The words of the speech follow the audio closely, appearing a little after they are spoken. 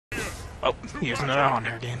Oh, using another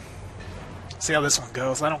Anhur again. See how this one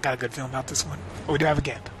goes. I don't got a good feeling about this one. But we do have a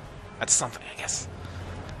gap. That's something, I guess.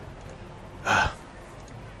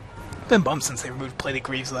 Been bummed since they removed plated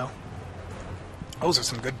greaves, though. Those are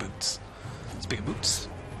some good boots. Speaking of boots.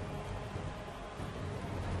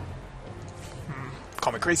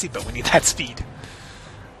 Call me crazy, but we need that speed.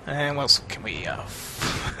 And what else can we,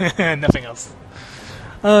 nothing else.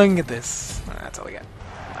 I can get this. That's all we got.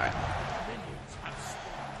 Alright.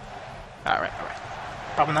 Alright.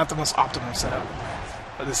 Probably not the most optimal setup.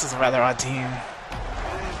 But this is a rather odd team.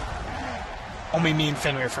 Only me and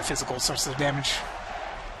Fenrir for physical sources of damage.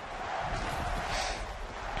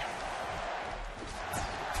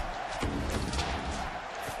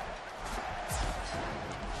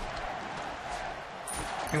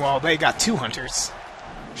 Meanwhile, they got two hunters.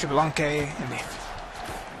 Shibalanke and me.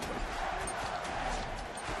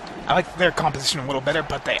 I like their composition a little better,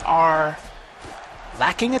 but they are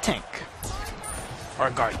lacking a tank. Or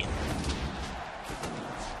a guardian.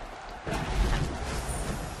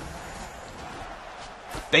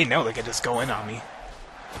 They know they could just go in on me.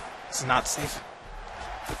 This is not safe.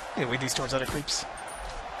 Yeah, lead these towards other creeps.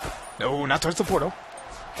 No, not towards the portal.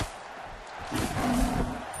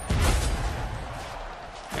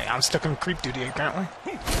 Hey, I'm stuck on creep duty apparently.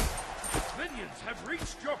 Minions have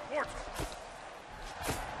reached your portal.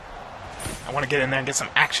 I want to get in there and get some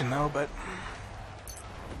action though, but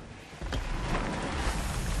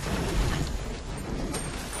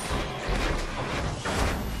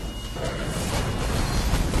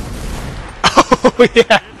oh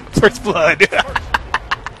yeah, first blood.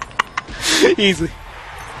 Easy.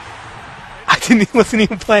 Wasn't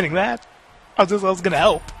even planning that. I was gonna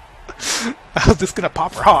help. I was just gonna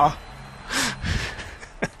pop raw.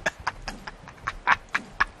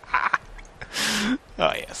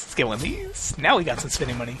 Oh yes, let's get one of these. Now we got some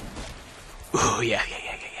spending money. Ooh, yeah.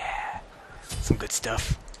 Some good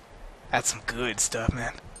stuff. That's some good stuff,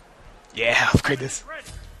 man. Yeah, upgrade this.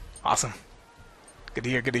 Awesome. Good to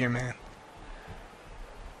hear, man.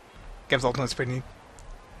 Gab's ultimate's pretty neat.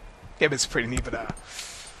 Gab is pretty neat, but a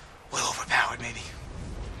little overpowered, maybe.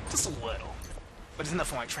 Just a little. But it's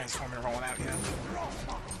nothing like transforming and rolling out, you know?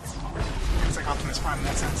 It's like Optimus Prime in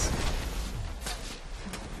that sense.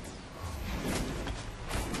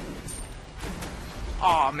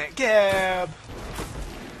 Aw, man, Gab!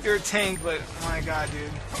 You're a tank, but my god,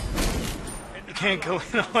 dude. You can't go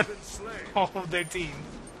in on all of their team.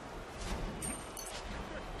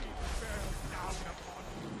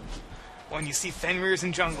 When you see Fenrir's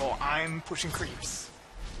in jungle, I'm pushing creeps.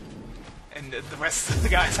 And the rest of the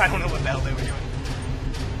guys, I don't know what the hell they were doing.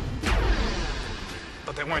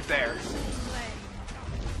 But they weren't there.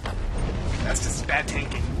 That's just bad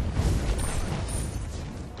tanking.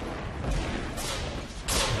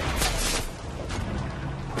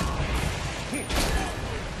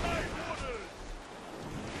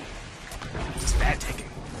 Just bad tanking.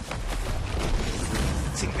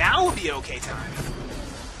 See, now would be okay time.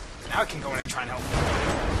 Now I can go in and try and help him.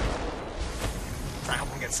 Try and help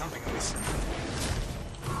him get something at least.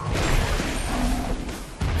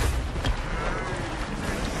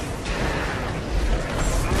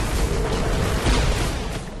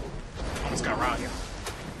 Almost got robbed.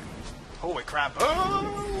 Holy crap.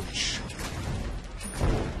 Ouch!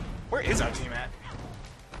 Where is our team at?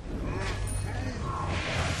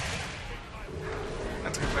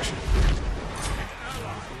 That's a good question.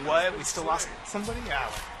 What? We still lost somebody? Yeah.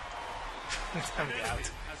 I'm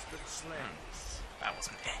out. That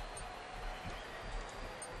wasn't me.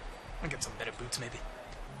 I'll get some better boots, maybe.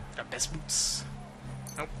 Our best boots.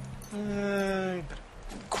 Nope. Better.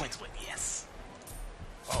 Coin split, yes.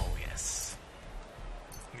 Oh, yes.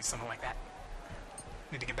 Need something like that.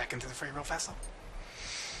 Need to get back into the fray real fast, though.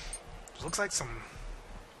 Looks like some...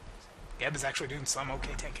 Gab is actually doing some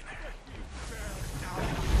okay tanking there.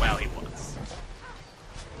 Well, he was.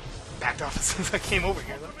 Backed off as soon as I came over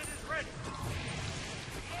here, though.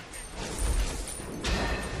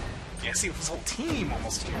 Yeah, see, his whole team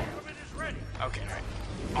almost here. Okay, alright.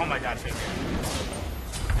 Oh my god, fake.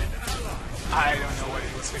 I don't know what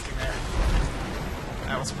he was thinking there.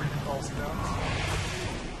 That was pretty ballsy, though.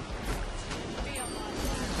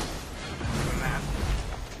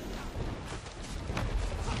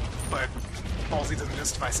 But ballsy doesn't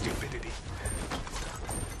justify stupidity.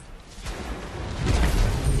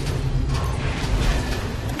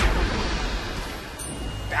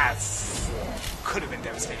 That's... could have been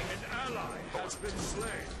devastating. Has been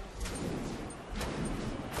slain.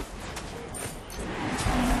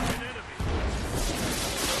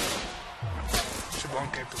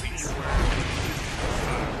 Shibalanke, please.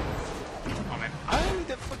 Oh man, I need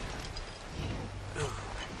that foot.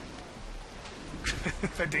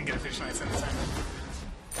 I didn't get a fish nice this time.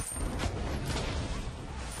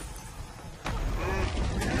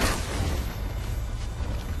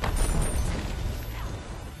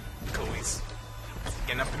 Cool, he's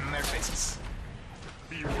getting up in their faces.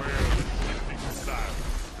 Beware the shifting style.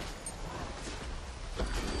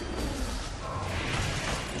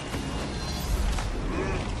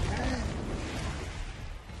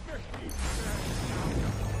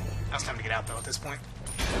 Now it's time to get out though at this point.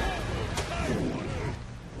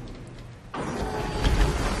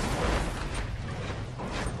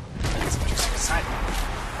 Get some juice inside.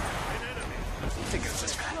 Take it as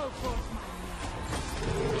this guy.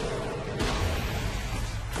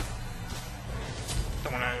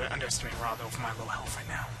 Don't want to underestimate Raw though for my low health right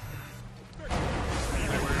now.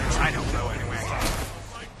 Try to help though any way I can.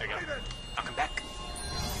 There you go. I'll come back.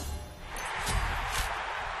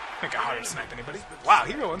 Make it harder to snipe anybody. Wow,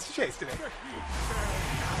 Hero wants to chase today.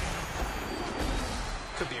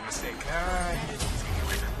 Could be a mistake. He's gonna get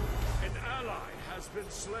away now. An ally has been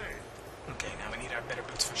slain. Okay, now we need our better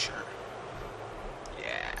boots for sure.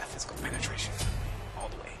 Yeah, physical penetration. All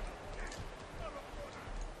the way.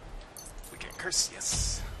 We can curse,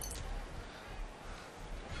 yes.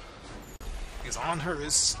 Because on her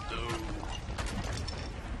is slow.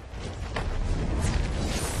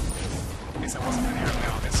 At least I wasn't in here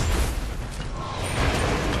now, obviously.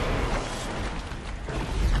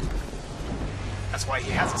 That's why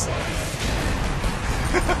he has a slow.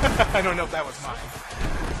 I don't know if that was mine,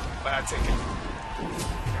 but I'd take it.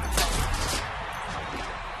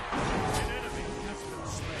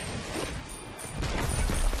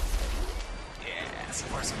 Yeah, so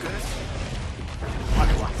far so good.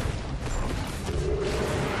 Waka.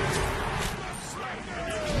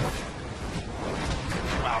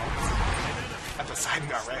 Wow. At the side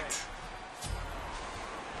got wrecked.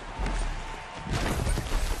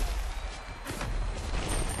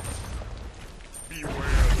 Beware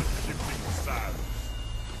the shifting style.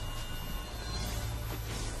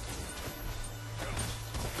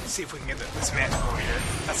 Let's see if we can get this Manticore here.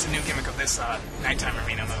 That's the new gimmick of this nighttime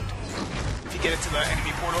arena mode. If you get it to the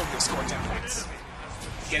enemy portal, you'll score 10 points.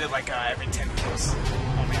 You get it like every 10 kills.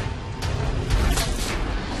 Oh man.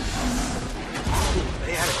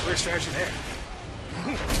 They had a clear strategy there.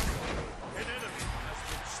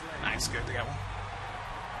 Nice, good, they got one.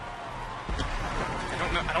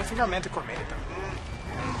 I don't think our Manticore made it though.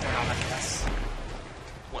 They're on that cast.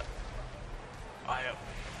 What?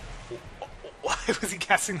 Why was he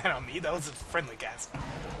casting that on me? That was a friendly cast.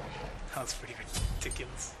 That was pretty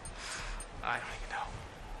ridiculous. I don't even know.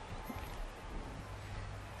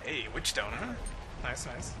 Hey, Witchstone, huh? Nice,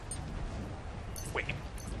 nice. Wait.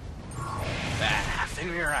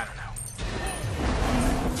 Fenrir, I don't know.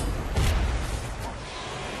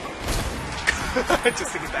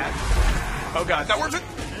 Just to get that. Oh god, that worth it?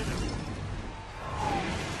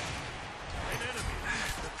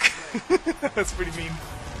 That's pretty mean.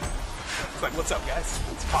 It's like, what's up, guys?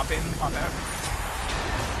 Let's pop in, pop out.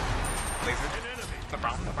 Laser. No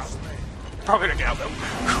problem, no problem. Probably gonna get out, though. I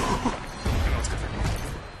know it's good for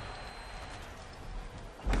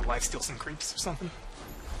me. Life steal some creeps or something.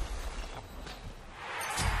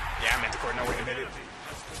 Yeah, Manticore, no way to hit it.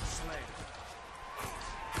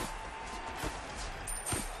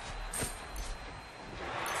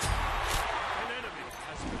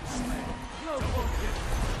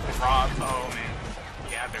 Rob, oh man.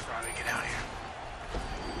 Yeah, they're probably get out of here.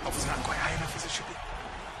 Hope it's not quite high enough as it should be.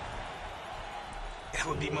 It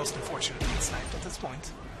would be most unfortunate to get sniped at this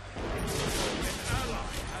point. An ally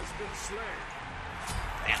has been slain.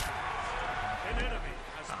 Damn. An enemy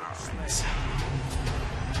has been slain.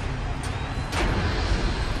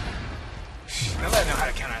 Now that I know how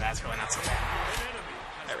to counter that's really not so bad.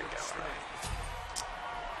 There we go.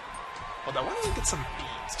 Hold on, why don't we get some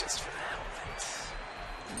beams just for the hell of it?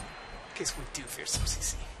 In case we do fear some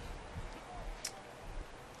CC.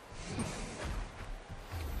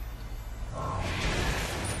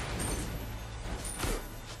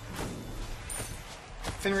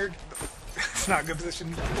 Fenrir, it's not a good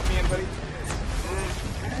position to put me in, buddy.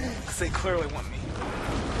 Because they clearly want me.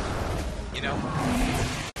 You know?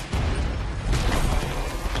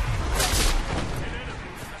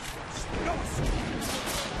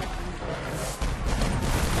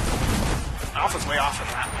 Alpha's way off of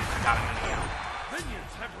that one. I got him in the out.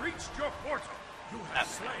 Minions have reached your portal. You have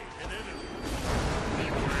slain an enemy.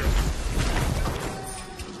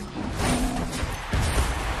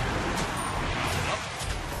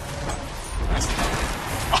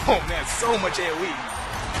 Oh man, so much AoE.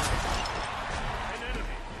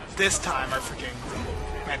 This time our freaking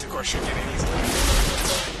Manticore should get in easily.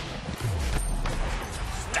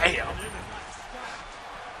 Damn.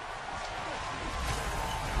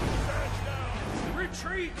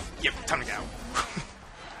 Time to go.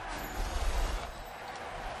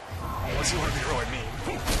 Unless you want to be really mean.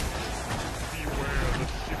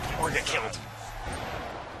 Or get killed.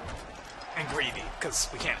 And greedy, because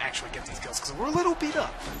we can't actually get these kills, because we're a little beat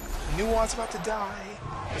up. Nuon's about to die.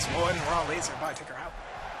 This one raw laser about to take her out.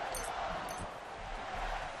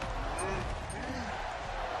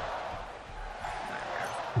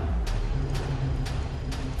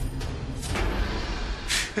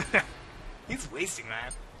 He's wasting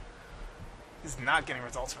that. He's not getting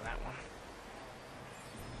results from that one.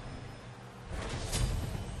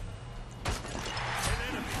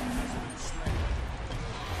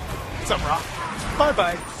 What's up, Rock?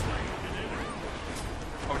 Bye-bye.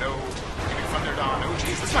 Oh no. Getting thundered on. Oh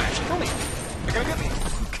jeez, this might actually kill me. They're gonna get me.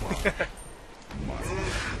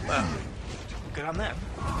 Well, good on them.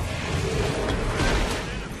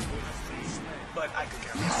 But I could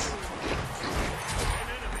care less.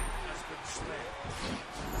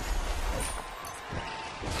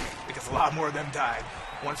 Because a lot more of them died.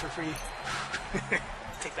 One for free.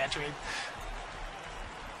 Take that trade.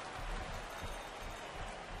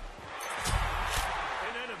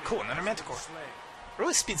 Cool, another Manticore.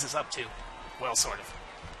 Really speeds us up too. Well, sort of.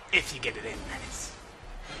 If you get it in, that is.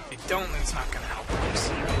 If you don't, then it's not gonna help.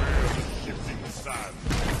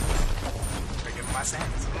 I give my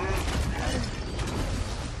sand.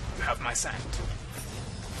 You have my sand.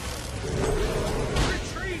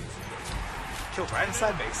 Retreat! Killed right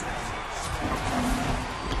inside base.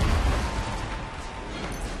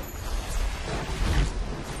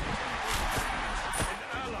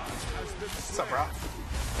 What's up, bro?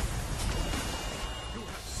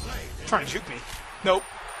 Trying to juke me. Nope.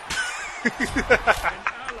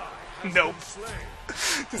 Nope.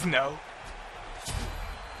 Just no.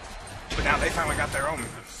 But now they finally got their own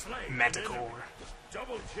Manticore.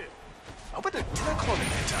 Oh, but did I call it a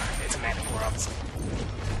Manticore? It's a Manticore, obviously.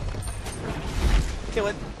 Kill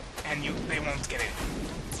it, and they won't get it.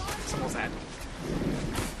 Simple as that.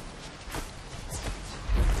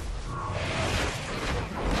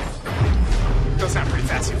 Goes down pretty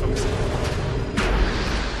fast, you folks.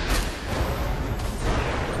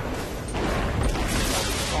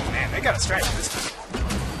 Oh man, they got a strategy this time.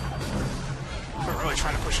 We're really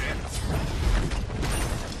trying to push it in.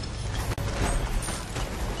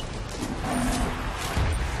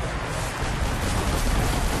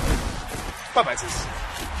 Bye-bye, sis.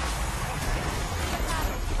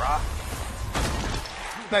 Brah.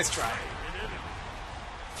 Nice try.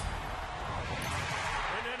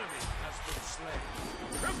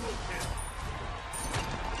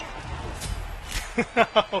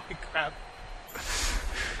 Holy crap.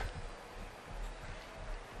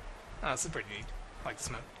 Oh, this is pretty neat. I like the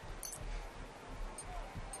smoke.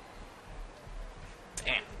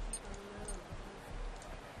 Damn.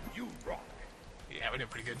 You rock. Yeah, we did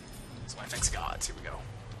pretty good. So my next gods, here we go.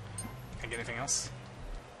 Can I get anything else?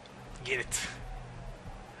 Get it.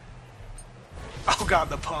 Oh god,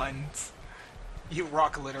 the puns. You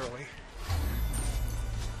rock literally.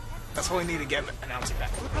 That's what we need to get announcing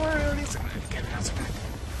back. Or at least get announcing back.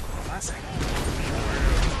 Last second.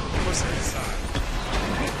 What's this?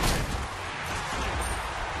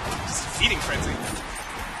 Just feeding frenzy.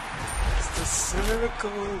 It's the circle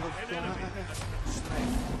of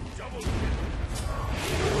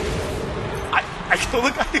life. I killed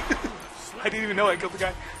the guy. I didn't even know I killed the guy.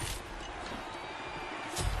 An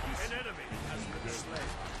enemy has been slain.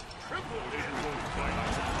 Triple kill.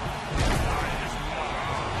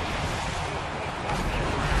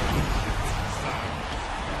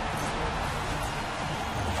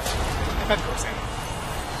 Of course,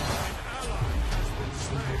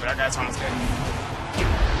 but our guy's almost dead.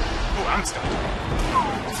 Oh, I'm stuck.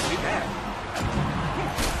 It's pretty bad.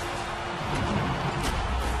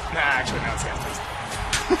 Nah, actually, no, it's gas based.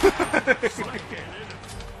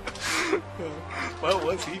 What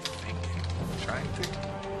was he thinking? Trying to?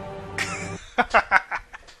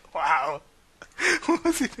 Wow. What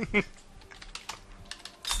was he thinking?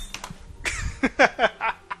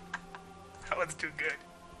 That was too good.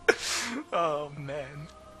 Oh man.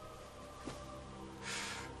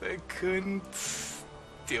 They couldn't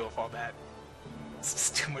deal with all that. It's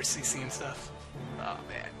just too much CC and stuff. Oh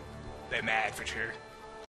man. They're mad for sure.